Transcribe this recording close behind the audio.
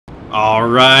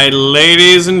Alright,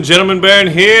 ladies and gentlemen, Baron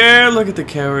here. Look at the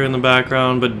carrier in the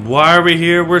background. But why are we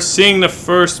here? We're seeing the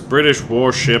first British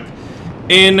warship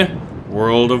in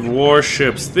World of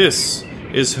Warships. This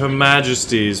is Her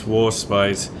Majesty's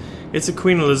Warspite. It's a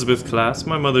Queen Elizabeth class.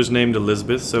 My mother's named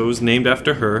Elizabeth, so it was named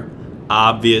after her,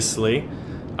 obviously.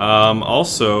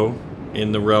 Also,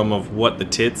 in the realm of what the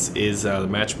tits is the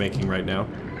matchmaking right now.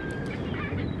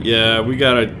 Yeah, we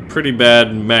got a pretty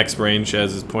bad max range,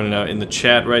 as is pointed out in the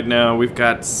chat right now. We've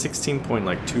got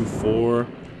 16.24.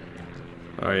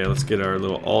 Oh yeah, let's get our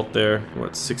little alt there. We're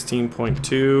at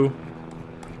 16.2.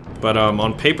 But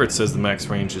on paper it says the max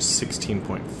range is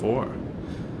 16.4.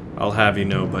 I'll have you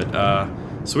know, but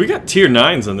so we got tier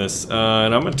 9s on this,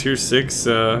 and I'm a tier 6.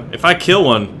 If I kill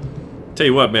one, tell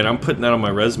you what, man, I'm putting that on my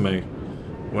resume.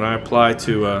 When I apply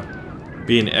to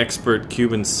be an expert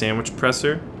Cuban sandwich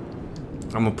presser,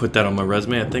 I'm gonna put that on my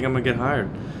resume. I think I'm gonna get hired.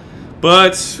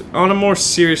 But on a more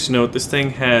serious note, this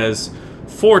thing has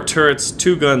 4 turrets,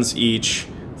 2 guns each,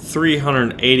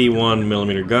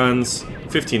 381mm guns,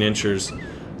 15 inchers,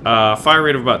 fire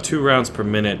rate of about 2 rounds per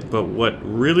minute. But what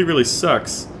really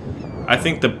sucks, I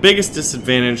think the biggest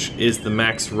disadvantage is the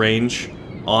max range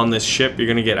on this ship. You're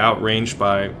gonna get outranged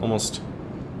by almost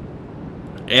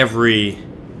every,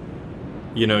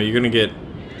 you're gonna get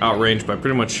outranged by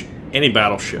pretty much any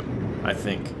battleship, I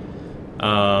think.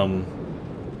 The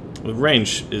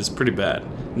range is pretty bad.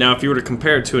 Now, if you were to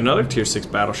compare it to another tier 6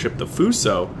 battleship, the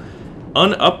Fuso,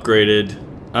 unupgraded,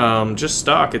 just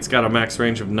stock, it's got a max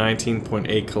range of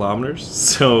 19.8 kilometers,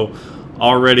 so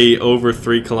already over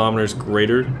 3 kilometers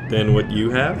greater than what you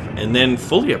have. And then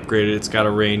fully upgraded, it's got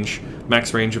a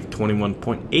max range of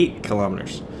 21.8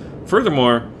 kilometers.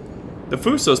 Furthermore, the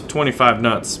Fuso's 25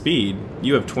 knot speed,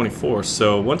 you have 24,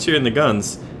 so once you're in the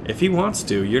guns, if he wants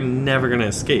to, you're never going to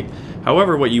escape.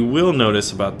 However, what you will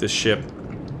notice about this ship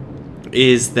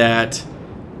is that,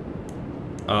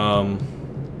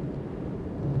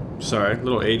 sorry,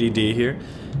 little ADD here,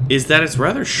 is that it's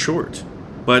rather short,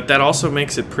 but that also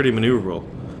makes it pretty maneuverable.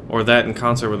 Or that in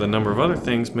concert with a number of other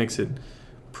things makes it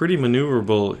pretty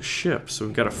maneuverable ship. So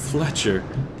we've got a Fletcher.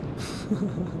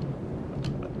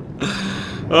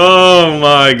 Oh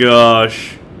my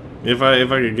gosh. If I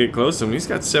could get close to him, he's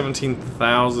got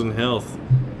 17,000 health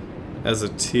as a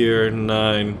tier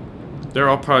 9. They're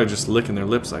all probably just licking their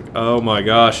lips like, oh my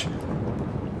gosh.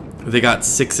 They got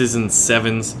 6s and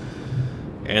 7s,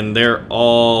 and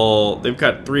they've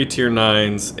got 3 tier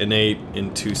 9s, an 8,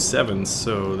 and 2 7s,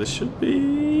 so this should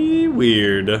be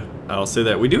weird. I'll say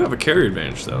that. We do have a carrier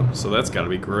advantage though, so that's gotta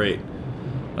be great.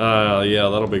 Yeah,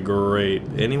 that'll be great.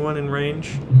 Anyone in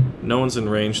range? No one's in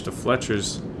range. The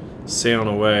Fletcher's sailing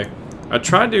away. I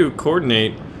tried to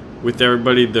coordinate with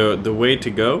everybody the way to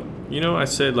go. I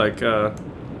said like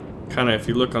kind of, if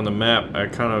you look on the map, I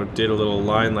kind of did a little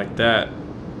line like that.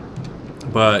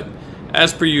 But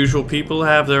as per usual, people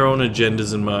have their own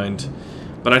agendas in mind.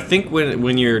 But I think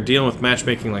when you're dealing with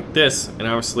matchmaking like this, and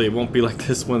obviously it won't be like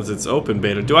this once it's open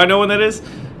beta. Do I know when that is?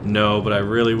 No, but I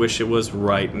really wish it was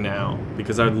right now,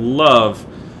 because I'd love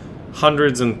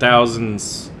hundreds and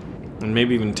thousands and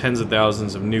maybe even tens of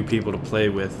thousands of new people to play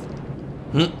with.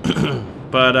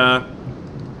 But I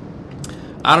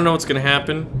don't know what's gonna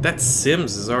happen. That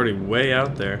Sims is already way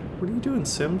out there. What are you doing,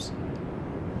 Sims?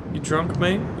 You drunk,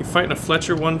 mate? You fighting a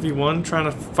Fletcher 1v1 trying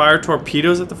to fire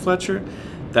torpedoes at the Fletcher?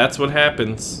 That's what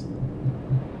happens.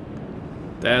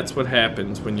 That's what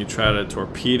happens when you try to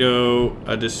torpedo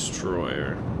a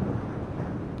destroyer.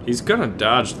 He's gonna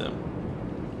dodge them.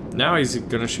 Now he's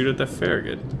gonna shoot at the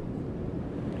Farragut.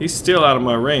 He's still out of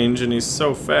my range, and he's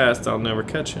so fast I'll never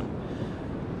catch him.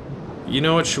 You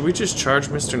know what? Should we just charge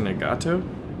Mr. Nagato?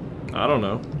 I don't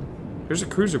know. There's a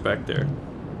cruiser back there.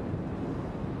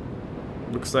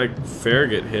 Looks like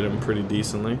Farragut hit him pretty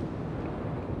decently.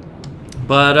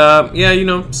 But, yeah,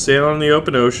 sailing on the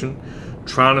open ocean,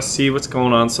 trying to see what's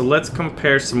going on. So let's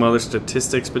compare some other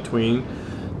statistics between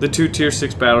the 2 tier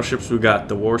 6 battleships we got,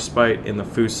 the Warspite and the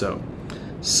Fuso.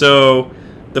 So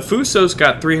the Fuso's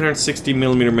got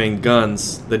 360mm main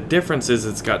guns. The difference is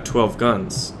it's got 12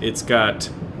 guns. It's got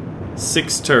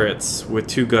 6 turrets with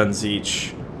 2 guns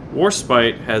each.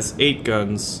 Warspite has 8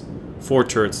 guns, 4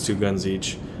 turrets, 2 guns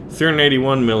each.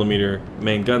 381mm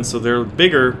main guns, so they're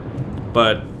bigger,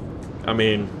 but I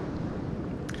mean,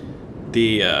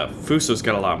 the Fuso's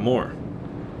got a lot more.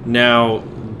 Now,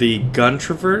 the gun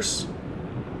traverse,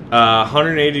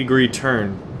 180-degree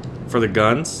turn for the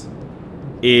guns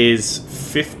is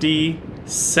 50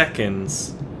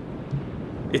 seconds.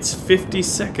 It's 50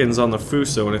 seconds on the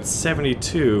Fuso, and it's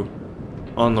 72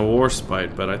 on the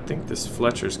Warspite, but I think this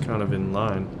Fletcher's kind of in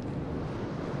line.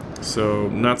 So,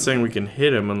 I'm not saying we can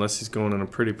hit him unless he's going in a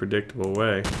pretty predictable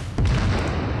way.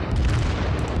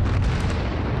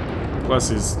 Plus,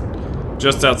 he's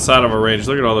just outside of our range.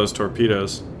 Look at all those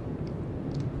torpedoes.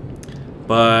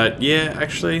 But, yeah,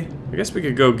 actually, I guess we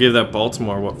could go give that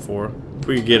Baltimore what for. If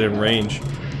we could get in range.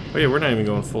 Oh yeah, we're not even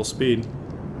going full speed.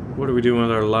 What are we doing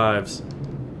with our lives?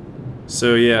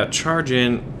 So, yeah, charge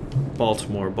in.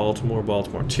 Baltimore, Baltimore,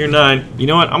 Baltimore. Tier 9. You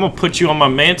know what? I'm going to put you on my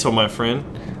mantle, my friend.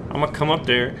 I'm going to come up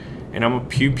there, and I'm going to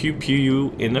pew, pew, pew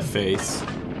you in the face.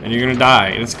 And you're going to die.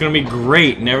 And it's going to be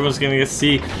great. And everyone's going to get to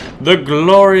see the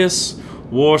glorious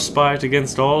Warspite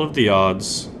against all of the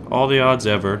odds. All the odds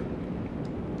ever.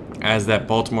 As that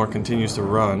Baltimore continues to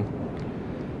run.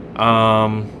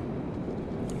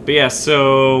 But yeah,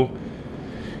 so...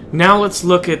 Now let's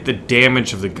look at the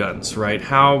damage of the guns, right?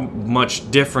 How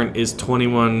much different is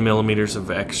 21 millimeters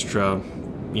of extra,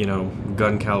 you know,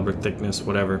 gun caliber thickness,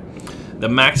 whatever. The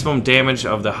maximum damage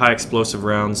of the high explosive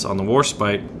rounds on the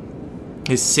Warspite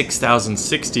is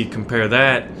 6,060. Compare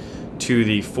that to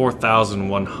the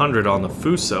 4,100 on the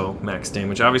Fuso max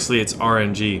damage. Obviously, it's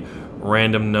RNG,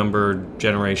 random number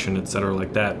generation, etc.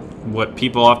 like that. What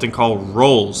people often call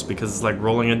rolls, because it's like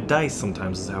rolling a dice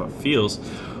sometimes is how it feels.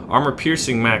 Armor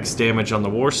piercing max damage on the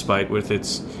Warspite with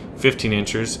its 15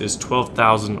 inches is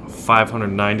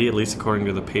 12,590, at least according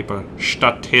to the paper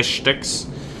statistics.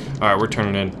 Alright, we're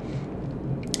turning in.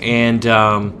 And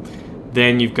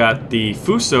then you've got the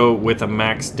Fuso with a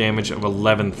max damage of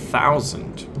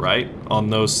 11,000, right? On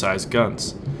those size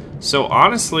guns. So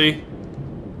honestly,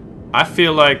 I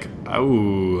feel like...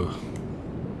 Ooh.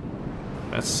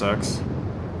 That sucks.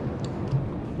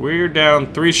 We're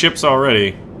down 3 ships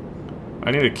already. I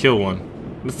need to kill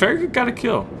one. The Farragut got a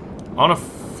kill on a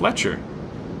Fletcher.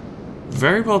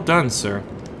 Very well done, sir.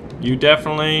 You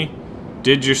definitely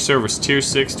did your service. Tier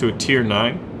 6 to a Tier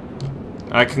 9.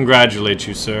 I congratulate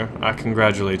you, sir. I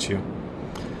congratulate you.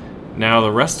 Now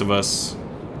the rest of us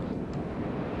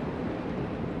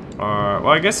are...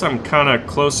 Well, I guess I'm kind of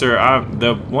closer.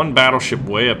 The one battleship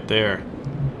way up there,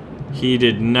 he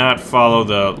did not follow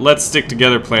the let's stick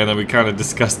together plan that we kind of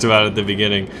discussed about at the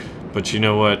beginning. But you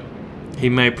know what? He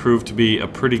may prove to be a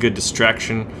pretty good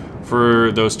distraction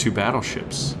for those 2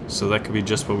 battleships. So that could be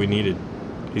just what we needed.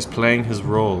 He's playing his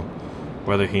role,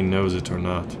 whether he knows it or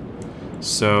not.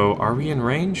 So, are we in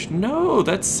range? No,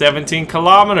 that's 17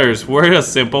 kilometers. We're a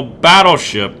simple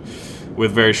battleship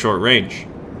with very short range.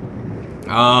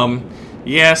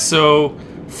 Yeah, so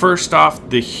first off,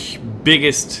 the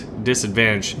biggest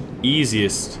disadvantage,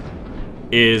 easiest,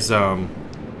 is that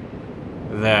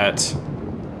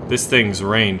this thing's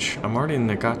range. I'm already in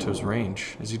Nagato's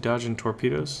range. Is he dodging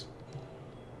torpedoes?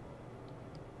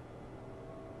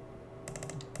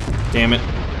 Damn it.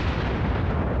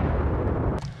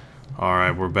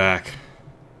 Alright, we're back.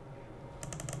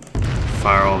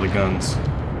 Fire all the guns.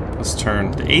 Let's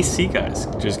turn. The AC guys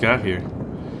just got here.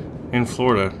 In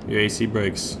Florida, your AC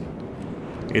breaks.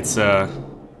 It's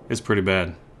pretty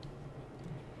bad.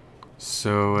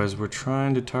 So as we're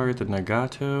trying to target the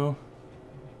Nagato,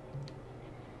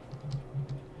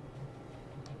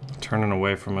 turning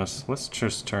away from us, let's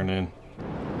just turn in.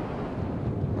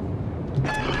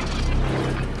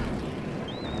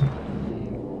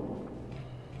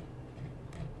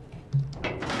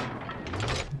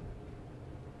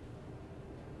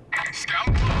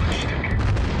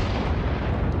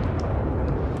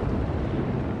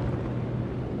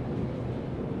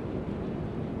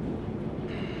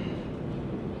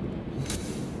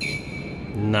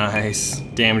 Nice.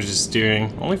 Damage to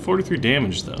steering. Only 43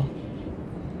 damage, though.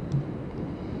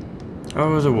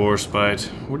 Oh, the Warspite.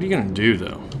 What are you gonna do,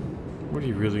 though? What are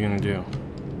you really gonna do?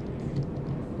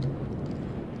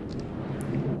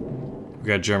 We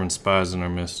got German spies in our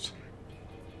midst.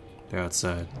 They're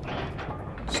outside.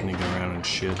 Sneaking around and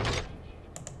shit.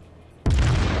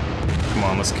 Come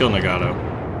on, let's kill Nagato.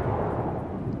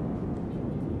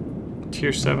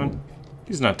 Tier 7?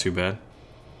 He's not too bad.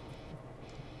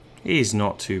 He's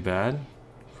not too bad.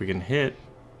 If we can hit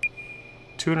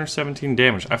 217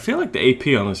 damage. I feel like the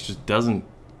AP on this just doesn't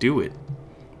do it.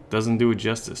 Doesn't do it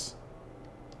justice.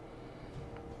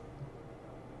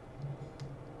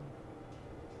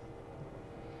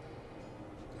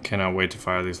 Cannot wait to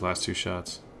fire these last 2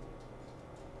 shots.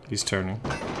 He's turning.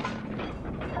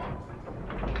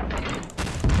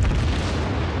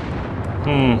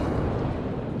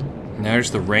 Now there's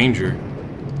the Ranger.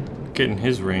 Getting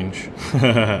his range.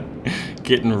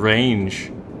 Getting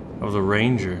range of the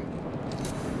Ranger.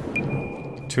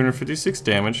 256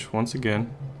 damage, once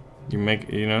again. You make,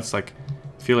 you know, it's like,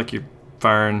 I feel like you're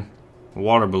firing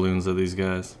water balloons at these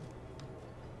guys.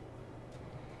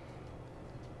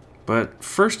 But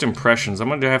first impressions, I'm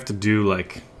gonna have to do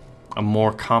like a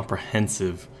more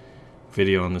comprehensive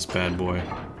video on this bad boy.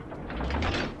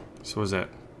 So what was that?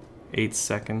 8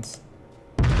 seconds?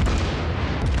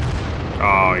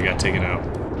 Oh, you got taken out.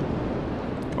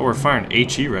 Oh, we're firing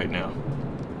HE right now.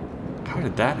 How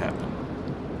did that happen?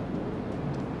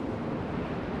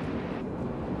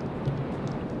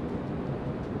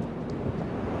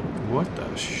 What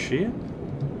the shit?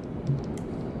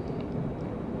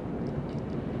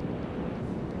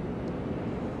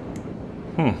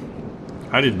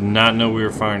 I did not know we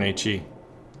were firing HE.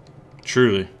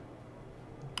 Truly.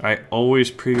 I always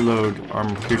preload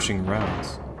armor-piercing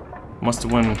rounds. Must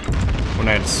have when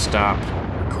I had to stop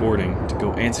recording to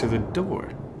go answer the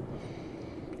door.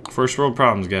 First world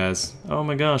problems, guys. Oh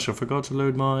my gosh, I forgot to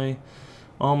load my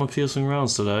armor-piercing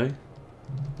rounds today.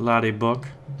 Laddie buck.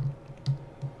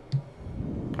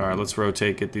 Alright, let's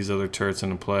rotate, get these other turrets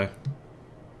into play.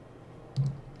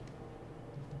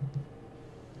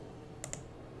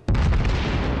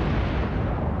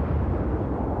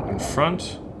 In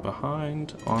front,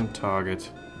 behind, on target.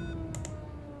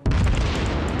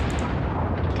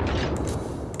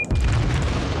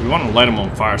 We want to light him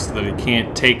on fire so that he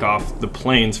can't take off the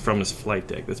planes from his flight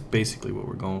deck. That's basically what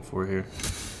we're going for here.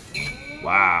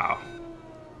 Wow.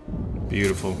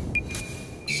 Beautiful.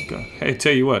 Let's go. Hey,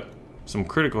 tell you what. Some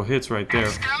critical hits right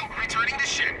there.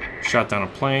 Shot down a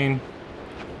plane.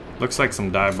 Looks like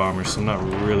some dive bombers, so I'm not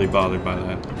really bothered by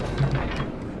that.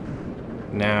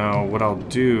 Now, what I'll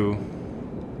do...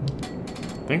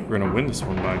 I think we're going to win this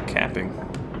one by capping.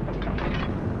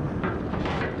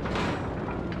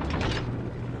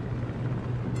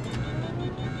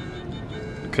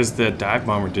 Because the dive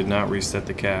bomber did not reset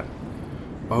the cap.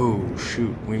 Oh,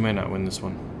 shoot. We might not win this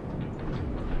one.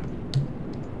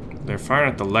 They're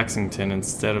firing at the Lexington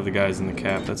instead of the guys in the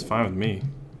cap. That's fine with me.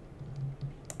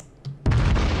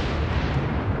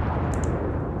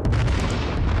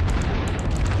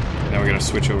 Now we're going to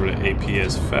switch over to AP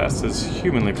as fast as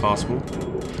humanly possible.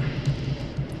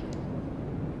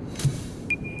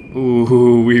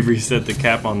 Ooh, we reset the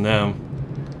cap on them.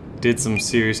 Did some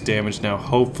serious damage. Now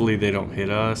hopefully they don't hit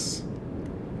us.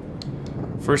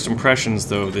 First impressions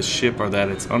though of this ship are that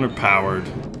it's underpowered.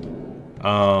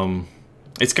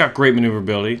 It's got great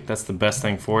maneuverability. That's the best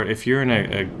thing for it. If you're in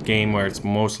a game where it's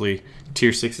mostly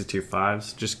tier 6 to tier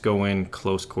 5s, just go in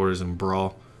close quarters and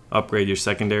brawl. Upgrade your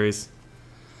secondaries.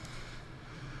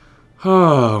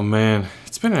 Oh man,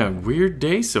 it's been a weird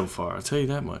day so far, I'll tell you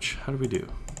that much. How do we do?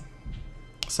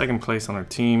 Second place on our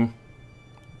team,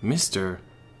 Mr.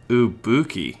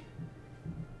 Ubuki.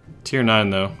 Tier 9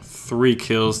 though, 3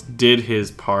 kills, did his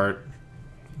part.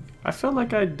 I felt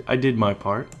like I did my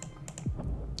part.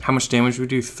 How much damage we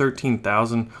do?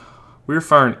 13,000. We were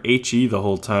firing HE the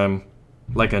whole time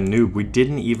like a noob. We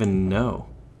didn't even know.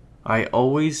 I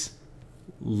always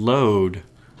load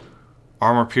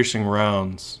armor-piercing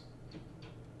rounds,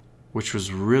 which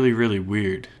was really, really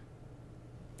weird.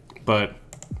 But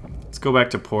let's go back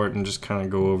to port and just kind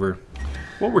of go over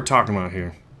what we're talking about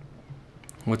here.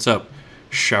 What's up,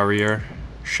 Shariar?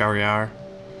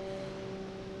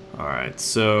 Alright,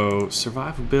 so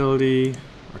survivability,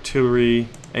 artillery,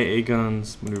 AA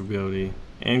guns, maneuverability,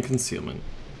 and concealment.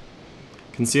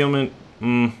 Concealment,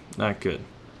 not good.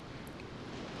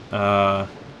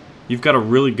 You've got a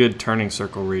really good turning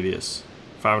circle radius,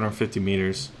 550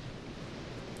 meters.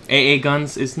 AA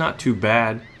guns is not too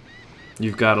bad.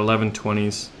 You've got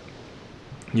 1120s,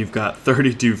 you've got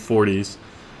 32 40s,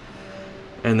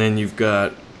 and then you've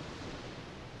got,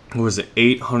 what was it,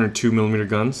 802mm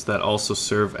guns that also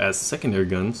serve as secondary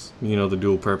guns, you know, the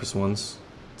dual purpose ones.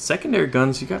 Secondary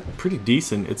guns, you got pretty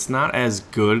decent. It's not as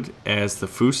good as the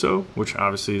Fuso, which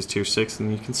obviously is tier 6,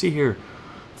 and you can see here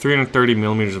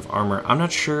 330mm of armor. I'm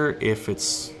not sure if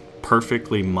it's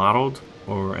perfectly modeled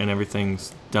and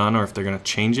everything's done, or if they're going to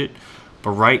change it,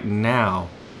 but right now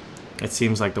it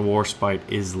seems like the Warspite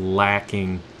is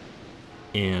lacking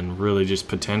in really just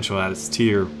potential at its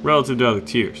tier relative to other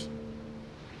tiers.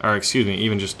 Or excuse me,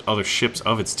 even just other ships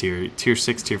of its tier. Tier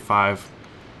 6, tier 5,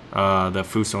 the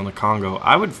Fuso and the Congo.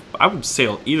 I would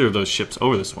sail either of those ships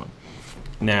over this one.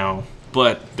 Now,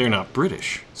 but they're not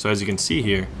British. So as you can see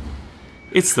here,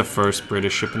 it's the first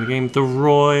British ship in the game, the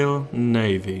Royal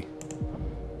Navy.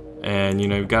 And you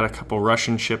know, you've got a couple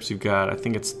Russian ships. You've got, I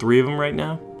think it's 3 of them right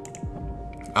now.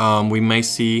 We may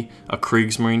see a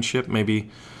Kriegsmarine ship,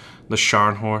 maybe the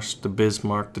Scharnhorst, the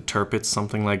Bismarck, the Tirpitz,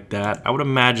 something like that. I would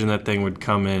imagine that thing would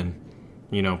come in,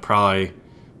 you know, probably,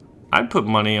 I'd put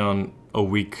money on a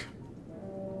week.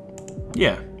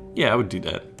 Yeah, I would do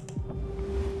that.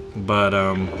 But,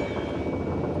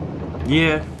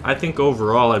 Yeah, I think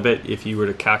overall, I bet if you were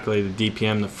to calculate a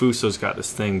DPM, the Fuso's got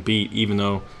this thing beat, even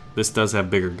though this does have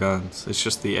bigger guns. It's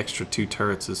just the extra 2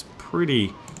 turrets is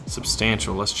pretty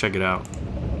substantial. Let's check it out.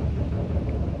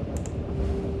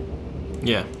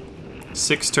 Yeah,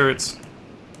 6 turrets.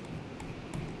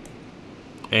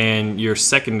 And your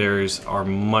secondaries are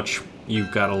much...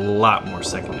 You've got a lot more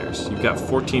secondaries. You've got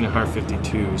 14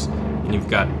 152s, and you've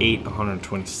got 8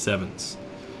 127s.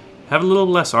 Have a little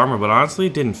less armor, but honestly,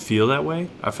 it didn't feel that way.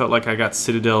 I felt like I got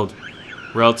citadeled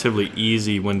relatively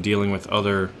easy when dealing with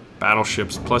other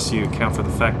battleships. Plus, you account for the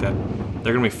fact that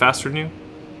they're going to be faster than you,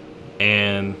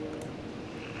 and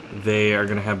they are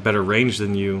going to have better range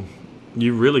than you.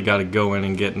 You really got to go in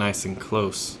and get nice and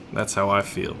close. That's how I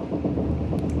feel.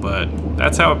 But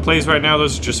that's how it plays right now.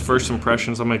 Those are just first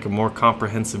impressions. I'll make a more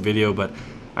comprehensive video, but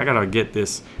I gotta get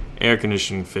this air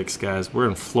conditioning fixed, guys. We're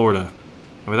in Florida.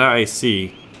 And without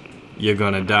AC, you're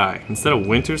gonna die. Instead of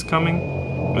winter's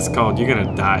coming, it's called you're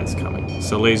gonna die is coming.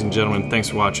 So ladies and gentlemen, thanks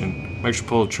for watching. Make sure to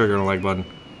pull the trigger on the like button.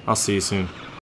 I'll see you soon.